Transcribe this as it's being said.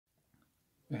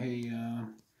Hey,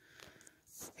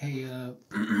 hey, I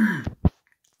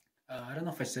don't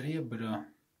know if I said it yet, but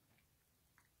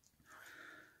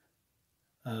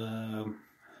uh,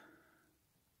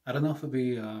 I don't know if I'll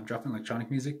be dropping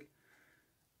electronic music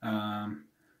um,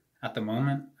 at the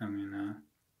moment. I mean,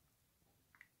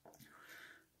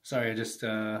 sorry, I just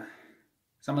some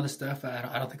of the stuff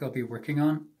I don't think I'll be working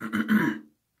on. I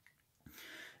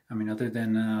mean, other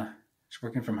than just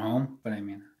working from home. But I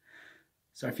mean,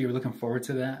 sorry if you were looking forward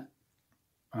to that.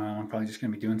 I'm probably just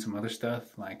gonna be doing some other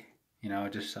stuff, like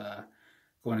just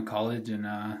going to college, and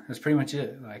that's pretty much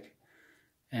it. Like,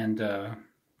 and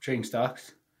trading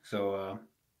stocks. So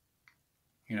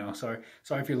sorry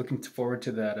if you're looking forward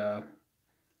to that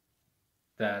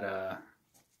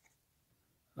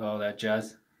all that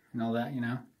jazz and all that.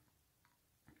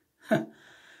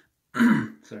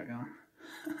 Sorry,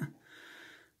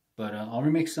 but I'll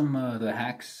remake some the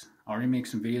hacks. I'll remake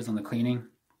some videos on the cleaning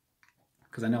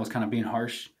because I know it's kind of being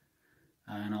harsh,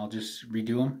 and I'll just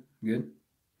redo them. Good.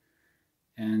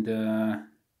 And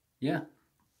yeah.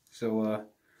 So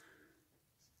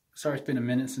sorry it's been a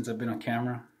minute since I've been on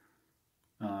camera.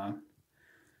 I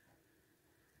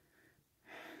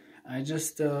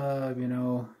just I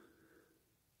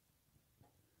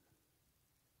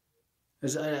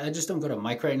just don't got a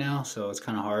mic right now, so it's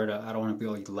kind of hard. I don't want to be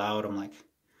like loud. I'm like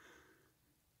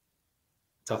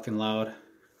talking loud.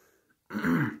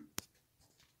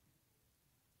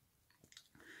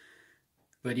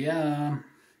 But yeah,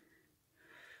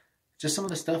 just some of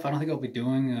the stuff I don't think I'll be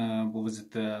doing. What was it?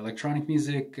 The electronic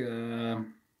music. What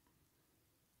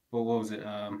was it?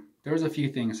 There was a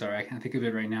few things. Sorry, I can't think of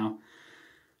it right now.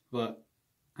 But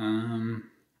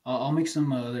I'll make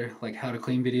some other like how to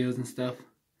clean videos and stuff.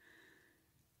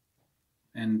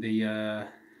 And the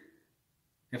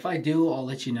if I do, I'll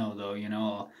let you know though.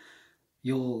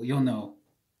 You'll know.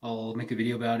 I'll make a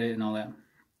video about it and all that.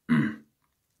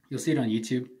 You'll see it on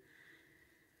YouTube.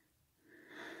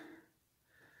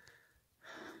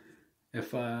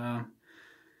 If when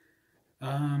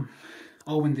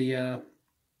the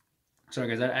sorry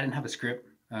guys, I didn't have a script.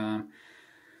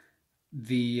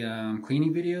 The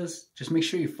cleaning videos, just make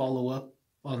sure you follow up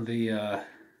on the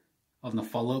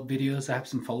follow-up videos. I have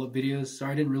some follow-up videos.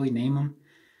 Sorry I didn't really name them,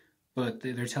 but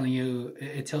they're telling you,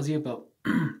 it tells you about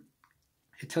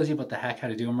it tells you about the hack, how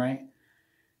to do them right.